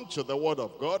come to the Word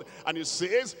of God, and it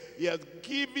says, He has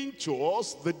given to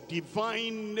us the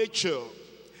divine nature.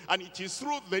 And it is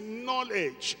through the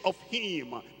knowledge of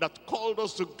Him that called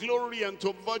us to glory and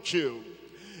to virtue.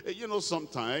 You know,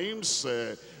 sometimes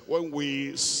when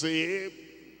we say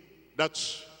that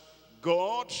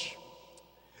God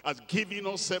has given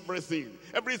us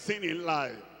everything in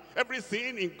life,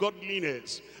 everything in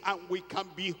godliness, and we can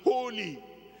be holy,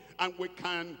 and we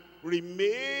can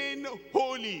remain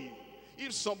holy.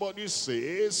 If somebody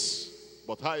says,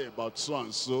 but how about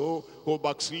so-and-so who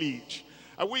backslid?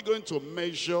 Are we going to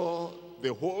measure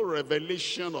the whole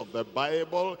revelation of the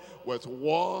Bible with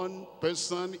one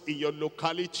person in your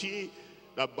locality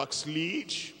that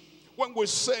backslid? When we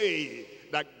say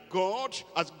that God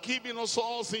has given us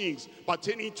all things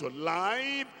pertaining to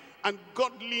life and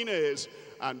godliness,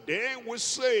 and then we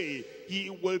say He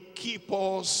will keep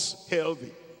us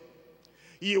healthy.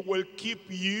 He will keep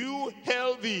you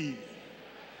healthy.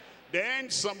 Then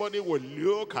somebody will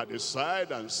look at the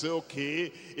side and say,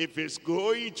 okay, if it's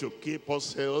going to keep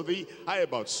us healthy, how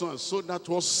about so-and-so that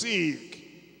was sick?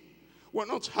 We're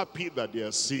not happy that they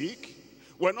are sick.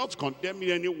 We're not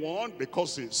condemning anyone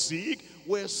because he's sick.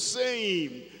 We're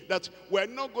saying that we're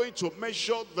not going to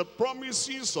measure the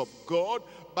promises of God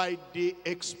by the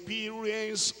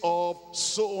experience of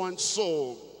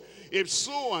so-and-so. If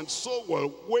so-and-so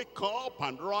will wake up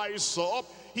and rise up,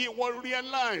 he will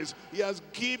realize He has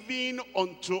given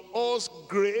unto us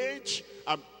great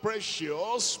and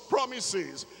precious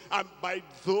promises. And by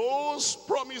those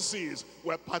promises,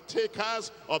 we're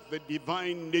partakers of the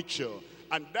divine nature.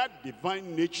 And that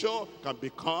divine nature can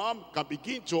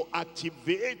begin to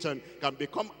activate and can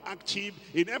become active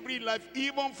in every life,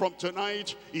 even from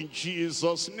tonight, in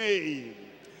Jesus' name.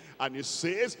 And it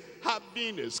says,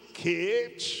 having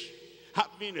escaped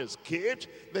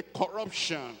the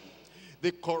corruption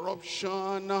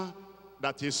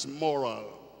that is moral,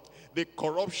 the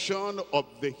corruption of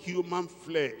the human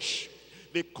flesh,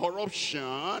 the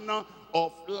corruption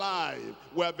of life.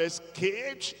 We have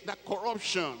escaped that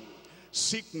corruption.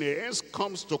 Sickness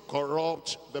comes to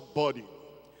corrupt the body.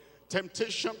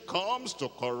 Temptation comes to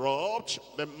corrupt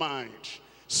the mind.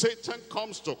 Satan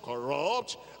comes to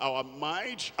corrupt our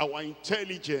mind, our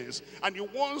intelligence. And he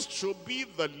wants to be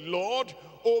the Lord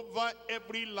over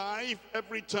every life,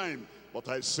 every time. But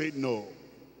I say no.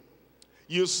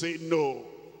 You say no.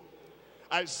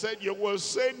 I said you will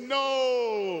say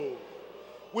no.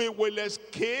 We will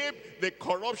escape the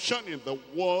corruption in the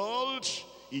world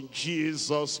in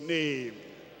Jesus' name.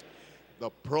 The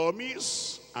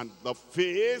promise and the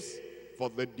faith for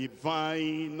the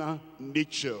divine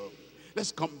nature.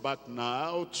 Let's come back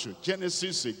now to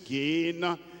Genesis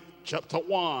again, chapter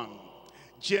 1.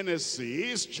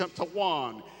 Genesis chapter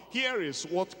 1. Here is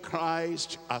what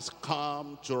Christ has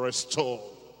come to restore.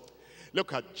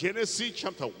 Look at Genesis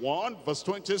chapter 1, verse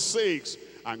 26.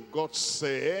 And God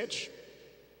said,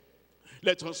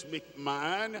 let us make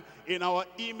man in our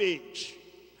image,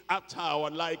 after our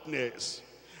likeness,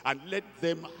 and let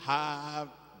them have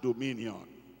dominion.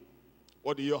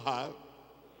 What do you have?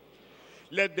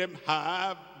 Let them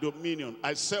have dominion.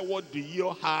 I said, what do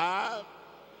you have?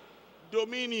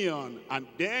 Dominion. And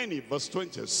then in verse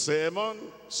 27,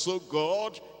 so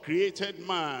God created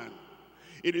man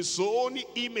in his own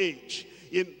image.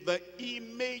 In the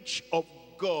image of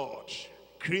God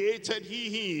created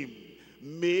he him.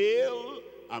 Male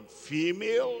and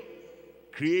female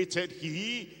created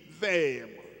he them.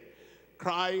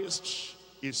 Christ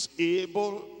is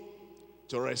able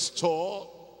to restore,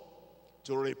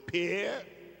 to repair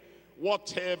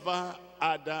whatever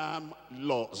Adam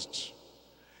lost.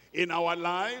 In our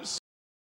lives,